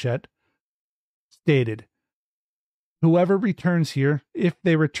Barsheshet, stated, whoever returns here, if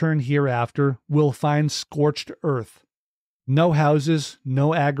they return hereafter, will find scorched earth. No houses,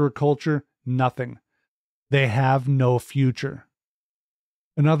 no agriculture, nothing. They have no future.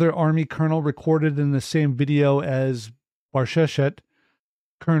 Another army colonel recorded in the same video as Barsheshet,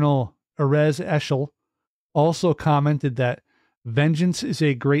 Colonel Erez Eshel, also commented that vengeance is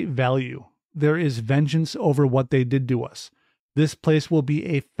a great value. There is vengeance over what they did to us. This place will be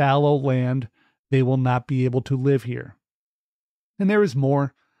a fallow land. They will not be able to live here. And there is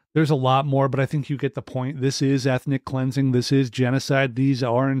more. There's a lot more, but I think you get the point. This is ethnic cleansing. This is genocide. These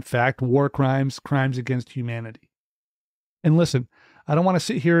are, in fact, war crimes, crimes against humanity. And listen, I don't want to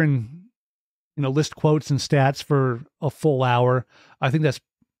sit here and, list quotes and stats for a full hour. I think that's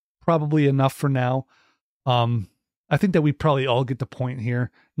probably enough for now. I think that we probably all get the point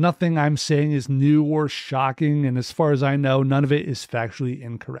here. Nothing I'm saying is new or shocking, and as far as I know, none of it is factually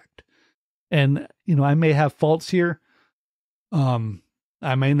incorrect. And, I may have faults here.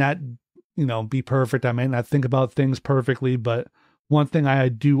 I may not, be perfect. I may not think about things perfectly, but one thing I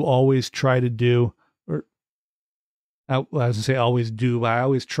do always try to do, or I was going to say always do, but I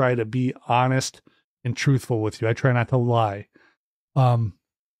always try to be honest and truthful with you. I try not to lie.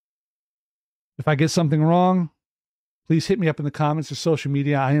 If I get something wrong, please hit me up in the comments or social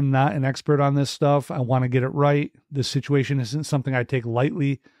media. I am not an expert on this stuff. I want to get it right. This situation isn't something I take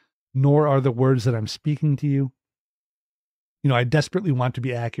lightly, nor are the words that I'm speaking to you. I desperately want to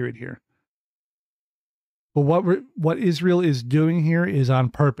be accurate here. But what Israel is doing here is on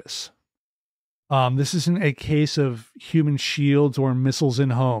purpose. This isn't a case of human shields or missiles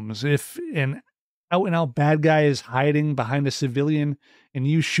in homes. If an out-and-out bad guy is hiding behind a civilian and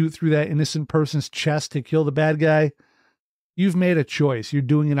you shoot through that innocent person's chest to kill the bad guy, you've made a choice. You're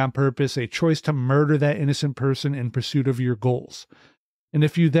doing it on purpose, a choice to murder that innocent person in pursuit of your goals. And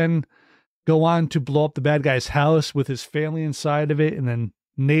if you then go on to blow up the bad guy's house with his family inside of it, and then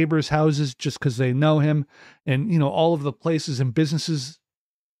neighbors' houses just because they know him, and, all of the places and businesses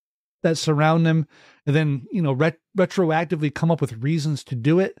that surround them, and then, retroactively come up with reasons to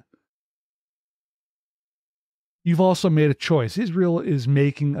do it, you've also made a choice. Israel is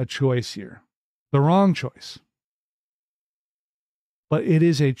making a choice here. The wrong choice. But it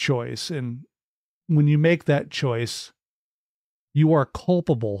is a choice. And when you make that choice, you are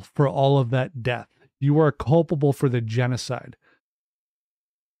culpable for all of that death. You are culpable for the genocide.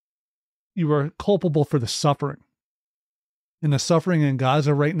 You are culpable for the suffering. And the suffering in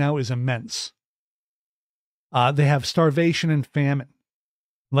Gaza right now is immense. They have starvation and famine.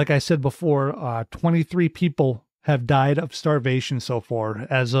 Like I said before, 23 people have died of starvation so far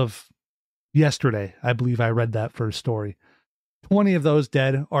as of yesterday. I believe I read that first story. 20 of those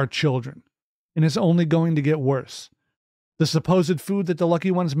dead are children, and it's only going to get worse. The supposed food that the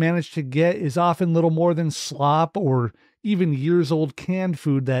lucky ones manage to get is often little more than slop or even years-old canned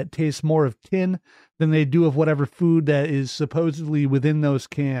food that tastes more of tin than they do of whatever food that is supposedly within those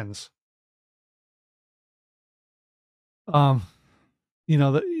cans. You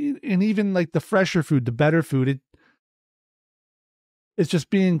know, and even like the fresher food, the better food, it's just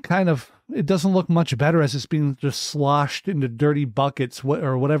being kind of, it doesn't look much better as it's being just sloshed into dirty buckets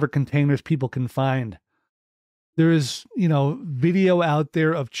or whatever containers people can find. There is, you know, video out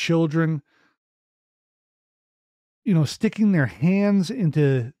there of children, you know, sticking their hands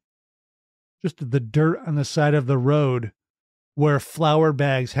into just the dirt on the side of the road where flour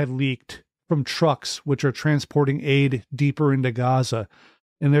bags had leaked from trucks which are transporting aid deeper into Gaza.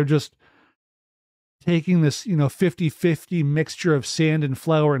 And they're just taking this, you know, 50-50 mixture of sand and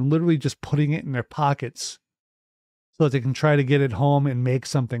flour and literally just putting it in their pockets so that they can try to get it home and make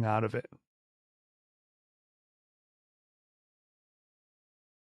something out of it.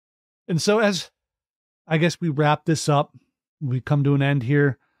 And so as I guess we wrap this up, we come to an end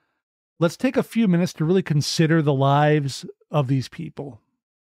here, let's take a few minutes to really consider the lives of these people.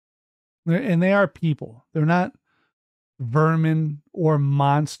 And they are people. They're not vermin or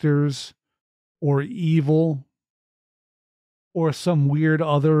monsters or evil or some weird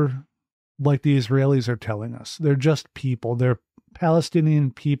other like the Israelis are telling us. They're just people. They're Palestinian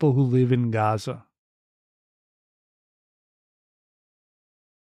people who live in Gaza.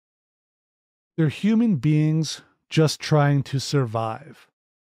 They're human beings just trying to survive.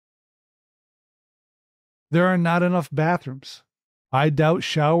 There are not enough bathrooms. I doubt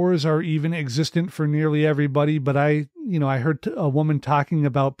showers are even existent for nearly everybody, but I heard a woman talking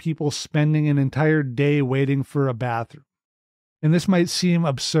about people spending an entire day waiting for a bathroom. And this might seem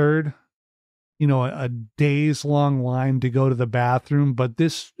absurd, you know, a days long line to go to the bathroom, but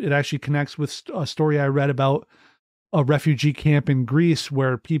it actually connects with a story I read about a refugee camp in Greece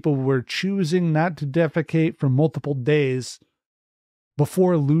where people were choosing not to defecate for multiple days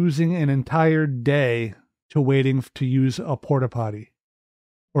before losing an entire day to waiting to use a porta potty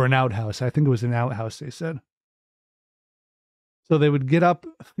or an outhouse. I think it was an outhouse, they said. So they would get up,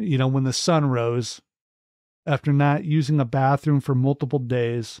 you know, when the sun rose after not using a bathroom for multiple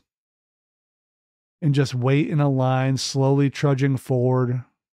days and just wait in a line, slowly trudging forward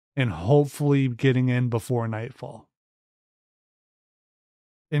and hopefully getting in before nightfall.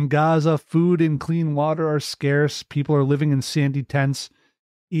 In Gaza, food and clean water are scarce. People are living in sandy tents,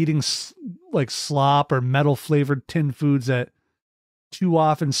 eating like slop or metal-flavored tin foods that too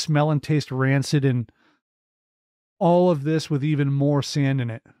often smell and taste rancid, and all of this with even more sand in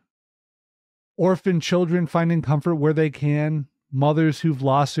it. Orphan children finding comfort where they can, mothers who've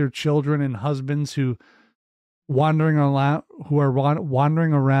lost their children, and husbands who are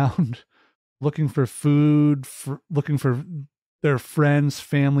wandering around looking for food, looking for their friends,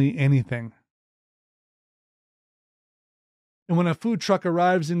 family, anything. And when a food truck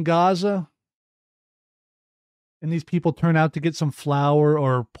arrives in Gaza, and these people turn out to get some flour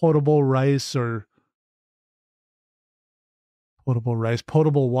or potable water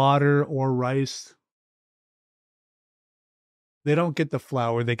or rice, they don't get the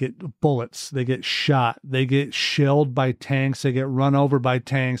flour, they get bullets, they get shot, they get shelled by tanks, they get run over by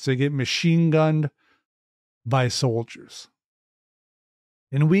tanks, they get machine gunned by soldiers.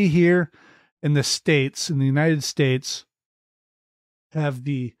 And we here in the States, in the United States, have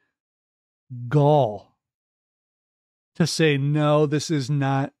the gall to say, no, this is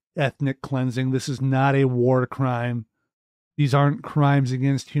not ethnic cleansing. This is not a war crime. These aren't crimes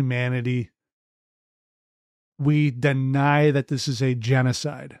against humanity. We deny that this is a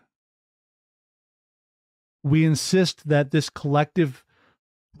genocide. We insist that this collective,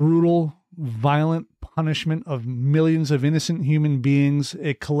 brutal, violent punishment of millions of innocent human beings,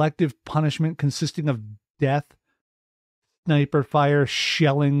 a collective punishment consisting of death, sniper fire,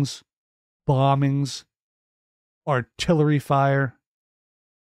 shellings, bombings, artillery fire,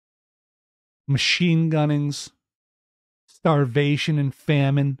 machine gunnings, starvation and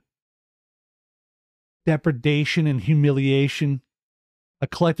famine, depredation and humiliation, a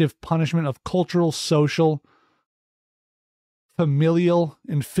collective punishment of cultural, social, familial,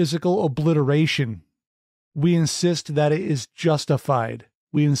 and physical obliteration. We insist that it is justified.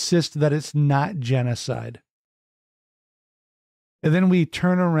 We insist that it's not genocide. And then we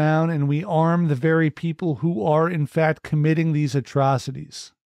turn around and we arm the very people who are, in fact, committing these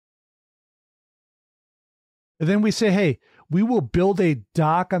atrocities. And then we say, hey, we will build a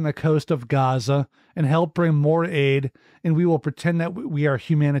dock on the coast of Gaza and help bring more aid, and we will pretend that we are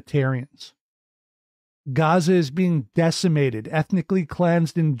humanitarians. Gaza is being decimated, ethnically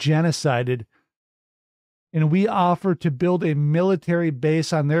cleansed, and genocided, and we offer to build a military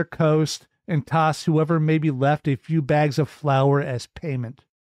base on their coast and toss whoever may be left a few bags of flour as payment.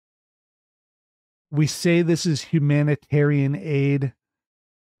 We say this is humanitarian aid,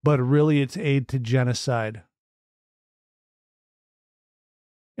 but really it's aid to genocide.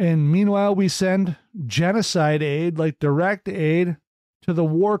 And meanwhile, we send genocide aid, like direct aid, to the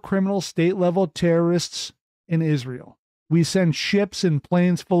war criminal state-level terrorists in Israel. We send ships and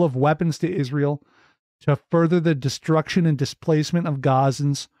planes full of weapons to Israel to further the destruction and displacement of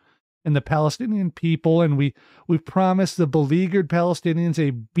Gazans and the Palestinian people, and we promise the beleaguered Palestinians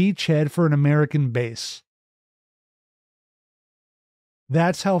a beachhead for an American base.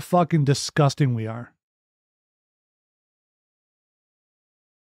 That's how fucking disgusting we are.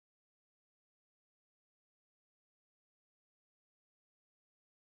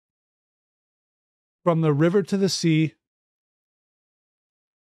 From the river to the sea,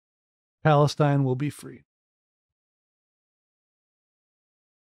 Palestine will be free.